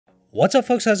What's up,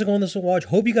 folks? How's it going? This is Watch.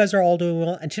 Hope you guys are all doing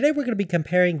well. And today we're going to be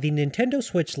comparing the Nintendo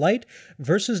Switch Lite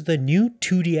versus the new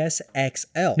 2DS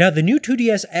XL. Now, the new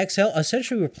 2DS XL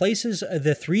essentially replaces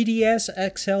the 3DS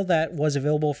XL that was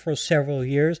available for several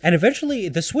years. And eventually,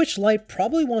 the Switch Lite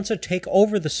probably wants to take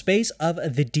over the space of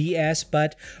the DS.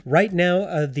 But right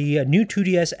now, the new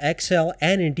 2DS XL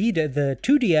and indeed the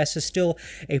 2DS is still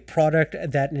a product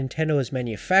that Nintendo is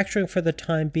manufacturing for the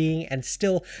time being and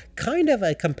still kind of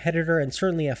a competitor and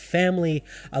certainly a family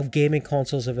of gaming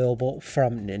consoles available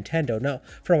from Nintendo. Now,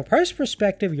 from a price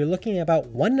perspective, you're looking at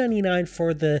about $199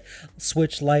 for the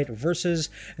Switch Lite versus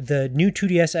the new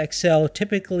 2DS XL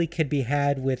typically could be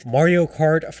had with Mario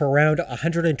Kart for around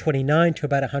 $129 to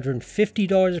about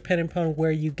 $150 depending upon where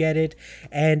you get it,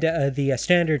 and the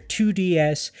standard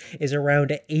 2DS is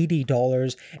around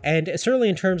 $80. And certainly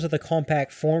in terms of the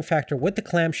compact form factor with the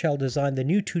clamshell design, the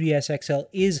new 2DS XL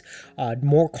is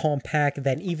more compact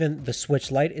than even the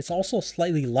Switch Lite. It's also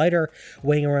slightly lighter,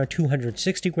 weighing around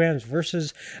 260 grams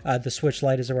versus the Switch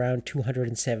Lite is around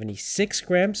 276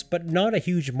 grams, but not a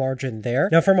huge margin there.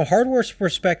 Now, from a hardware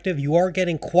perspective, you are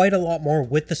getting quite a lot more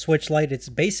with the Switch Lite. It's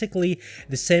basically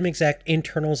the same exact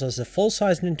internals as a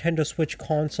full-size Nintendo Switch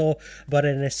console, but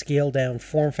in a scaled-down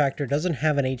form factor. It doesn't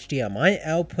have an HDMI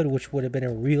output, which would have been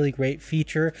a really great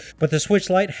feature, but the Switch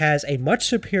Lite has a much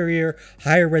superior,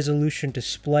 higher resolution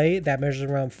display that measures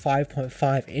around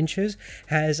 5.5 inches,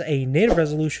 has a native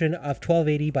resolution of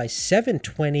 1280 by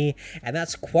 720, and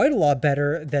that's quite a lot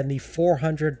better than the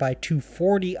 400 by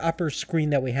 240 upper screen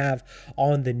that we have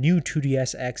on the new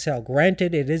 2DS XL.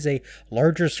 Granted, it is a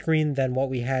larger screen than what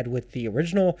we had with the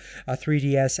original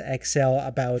 3DS XL,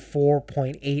 about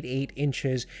 4.88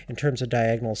 inches in terms of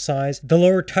diagonal size. The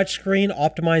lower touchscreen,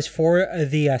 optimized for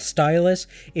the stylus,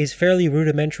 is fairly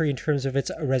rudimentary in terms of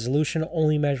its resolution,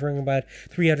 only measuring about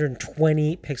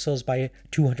 320 pixels by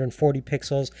 240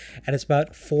 pixels, and it's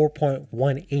about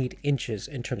 4.18 inches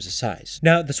in terms of size.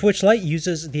 Now, the Switch Lite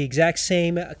uses the exact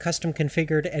same custom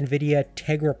configured NVIDIA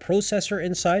Tegra processor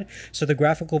inside, so the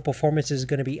graphical performance is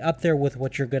going to be up there with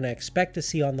what you're going to expect to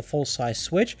see on the full-size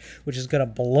Switch, which is going to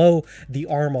below the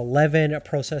ARM11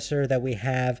 processor that we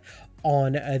have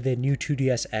on the new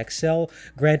 2DS XL.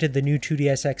 Granted, the new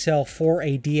 2DS XL for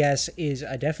a DS is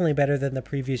definitely better than the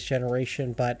previous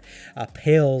generation, but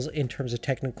pales in terms of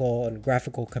technical and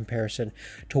graphical comparison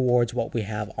towards what we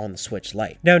have on the Switch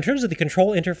Lite. Now, in terms of the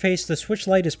control interface, the Switch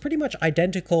Lite is pretty much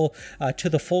identical to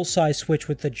the full-size Switch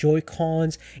with the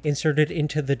Joy-Cons inserted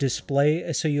into the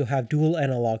display, so you have dual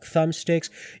analog thumbsticks.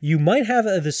 You might have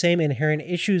the same inherent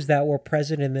issues that were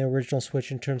present in the original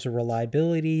Switch in terms of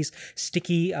reliabilities,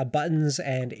 sticky buttons,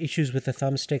 and issues with the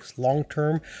thumbsticks long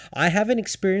term. I haven't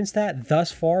experienced that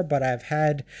thus far, but I've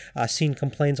had seen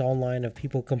complaints online of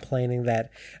people complaining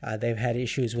that they've had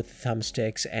issues with the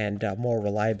thumbsticks and more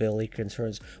reliability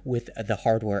concerns with the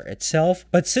hardware itself.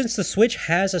 But since the Switch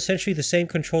has essentially the same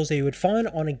controls that you would find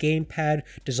on a gamepad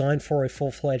designed for a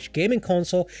full-fledged gaming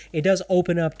console, it does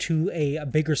open up to a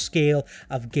bigger scale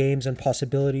of games and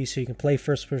possibilities, so you can play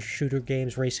first-person shooter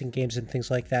games, racing games, and things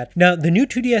like that. Now, the new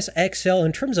 2DS XL,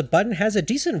 in terms of button, has a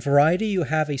decent variety. You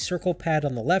have a circle pad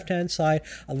on the left-hand side,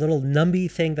 a little numby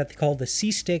thing that they call the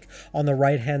C-stick on the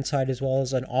right-hand side, as well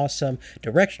as an awesome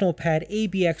directional pad, A,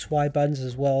 B, X, Y buttons,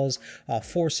 as well as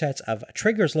 4 sets of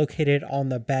triggers located on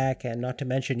the back, and not to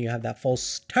mention you have that full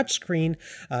touchscreen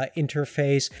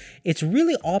interface. It's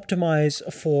really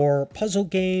optimized for puzzle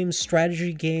games,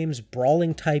 strategy games,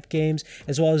 brawling type games,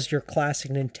 as well as your classic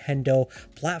Nintendo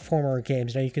platformer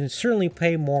games. Now, you can certainly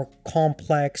play more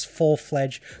complex,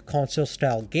 full-fledged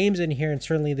console-style games in here, and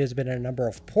certainly there's been a number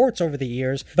of ports over the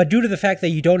years, but due to the fact that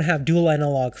you don't have dual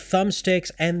analog thumbsticks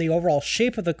and the overall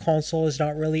shape of the console is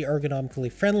not really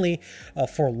ergonomically friendly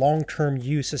for long-term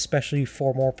use, especially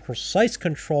for more precise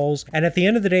controls, and at the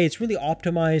end of the day, it's really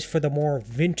optimized for the more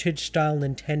vintage-style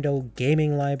Nintendo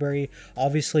gaming library.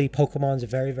 Obviously, Pokemon's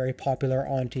very, very popular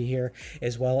onto here,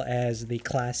 as well as the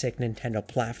classic Nintendo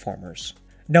platformers.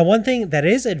 Now, one thing that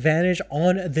is advantage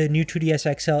on the new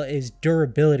 2DS XL is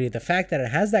durability. The fact that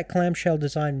it has that clamshell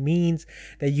design means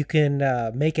that you can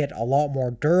make it a lot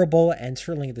more durable, and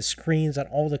certainly the screens and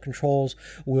all the controls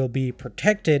will be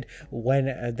protected when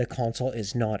the console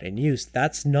is not in use.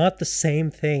 That's not the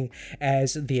same thing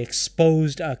as the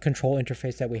exposed control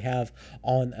interface that we have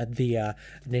on the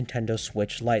Nintendo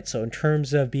Switch Lite. So in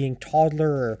terms of being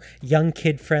toddler or young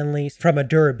kid friendly, from a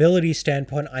durability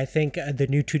standpoint, I think the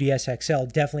new 2DS XL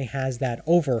definitely has that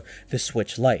over the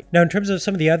Switch Lite. Now, in terms of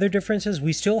some of the other differences,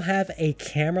 we still have a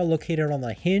camera located on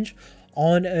the hinge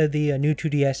on the new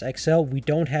 2DS XL. We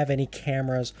don't have any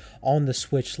cameras on the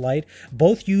Switch Lite.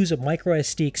 Both use a micro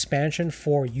SD expansion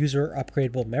for user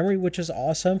upgradable memory, which is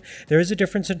awesome. There is a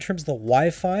difference in terms of the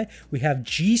Wi-Fi. We have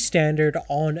G standard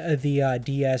on the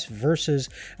DS versus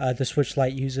the Switch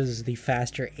Lite uses the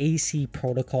faster AC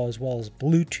protocol as well as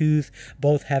Bluetooth.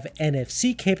 Both have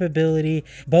NFC capability.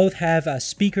 Both have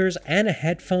speakers and a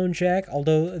headphone jack,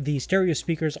 although the stereo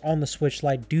speakers on the Switch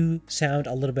Lite do sound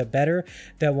a little bit better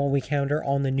than what we counter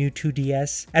on the new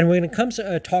 2DS. And when it comes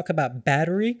to talk about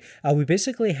battery, we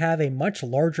basically have a much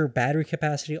larger battery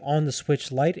capacity on the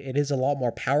Switch Lite. It is a lot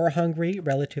more power hungry,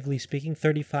 relatively speaking,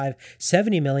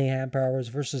 3570 milliamp hours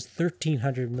versus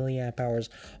 1300 milliamp hours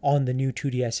on the new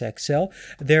 2DS XL.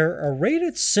 They're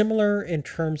rated similar in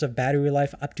terms of battery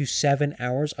life, up to 7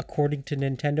 hours according to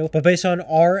Nintendo, but based on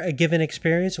our given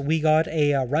experience, we got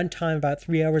a runtime about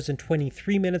 3 hours and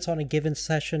 23 minutes on a given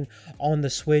session on the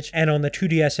Switch, and on the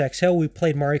 2DS XL we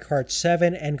played Mario Kart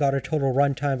 7 and got a total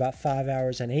runtime about 5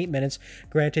 hours and 8 minutes.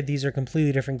 Granted, these are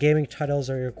completely different gaming titles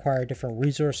that require different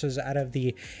resources out of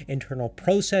the internal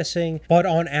processing, but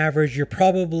on average you're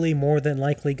probably more than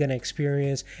likely going to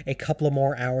experience a couple of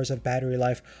more hours of battery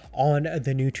life on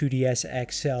the new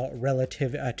 2DS XL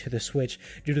relative to the Switch,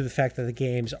 due to the fact that the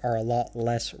games are a lot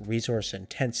less resource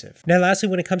intensive. Now lastly,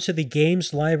 when it comes to the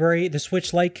games library, the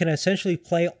Switch Lite can essentially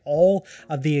play all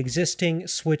of the existing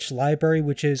Switch library,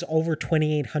 which is over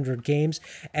 2,800 games,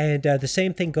 and the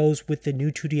same thing goes with the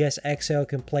new 2DS XL. It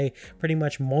can play pretty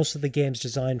much most of the games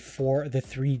designed for the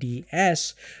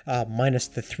 3DS, minus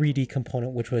the 3D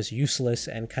component, which was useless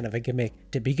and kind of a gimmick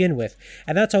to begin with,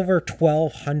 and that's over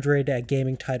 1,200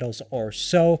 gaming titles or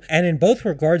so. And in both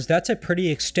regards, that's a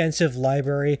pretty extensive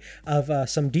library of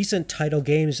some decent title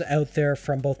games out there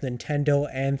from both Nintendo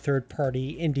and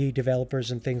third-party indie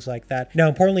developers and things like that. Now,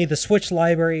 importantly, the Switch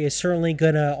library is certainly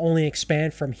going to only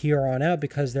expand from here on out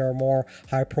because there are more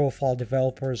high-profile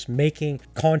developers making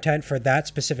content for that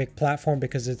specific platform,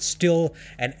 because it's still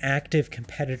an active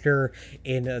competitor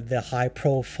in the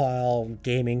high-profile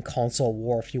gaming console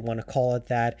war, if you want to call it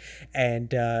that. And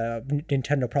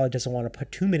Nintendo probably doesn't want to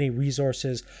put too many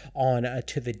resources on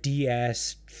to the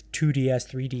DS, 2DS,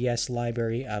 3DS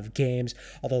library of games,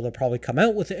 although they'll probably come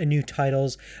out with new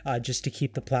titles just to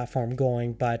keep the platform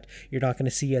going, but you're not going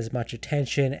to see as much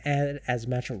attention and as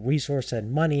much resource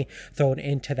and money thrown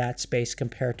into that space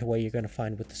compared to what you're going to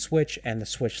find with the Switch and the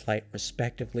Switch Lite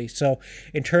respectively. So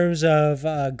in terms of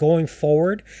going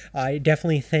forward, I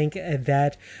definitely think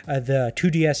that the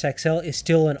 2DS XL is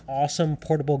still an awesome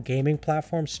portable gaming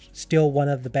platform, still one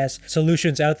of the best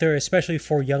solutions out there, especially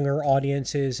for younger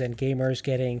audiences and gamers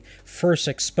getting first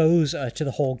exposed to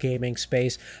the whole gaming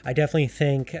space. I definitely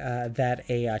think that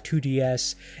a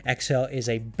 2DS XL is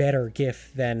a better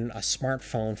gift than a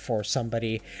smartphone for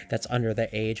somebody that's under the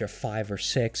age of 5 or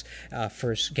 6,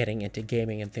 first getting into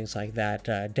gaming and things like that.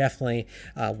 Definitely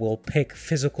will pick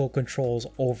physical controls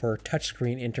over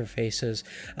touchscreen interfaces,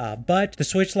 but the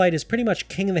Switch Lite is pretty much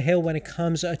king of the hill when it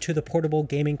comes to the portable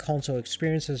gaming console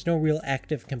experience. There's no real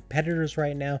active competitors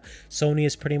right now. Sony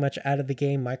is pretty much out of the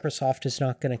game. Microsoft is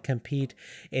not going to compete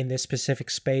in this specific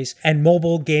space, and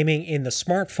mobile gaming in the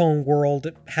smartphone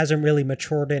world hasn't really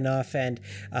matured enough, and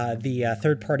the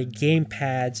third-party game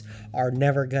pads are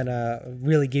never going to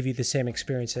really give you the same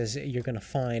experience as you're going to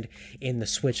find in the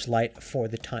Switch Lite for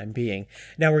the time being.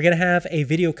 Now we're going to have a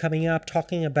video coming up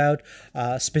talking about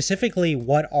specifically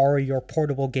what are your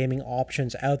portable gaming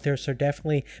options out there, so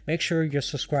definitely make sure you're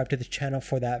subscribed to the channel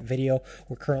for that video.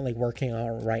 We're currently working on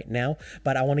it right now,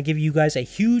 but I want to give you guys a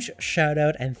huge shout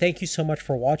out and thank you so much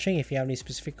for watching. If you have any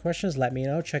specific questions, let me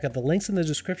know. Check out the links in the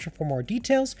description for more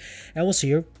details, and we'll see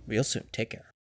you real soon. Take care.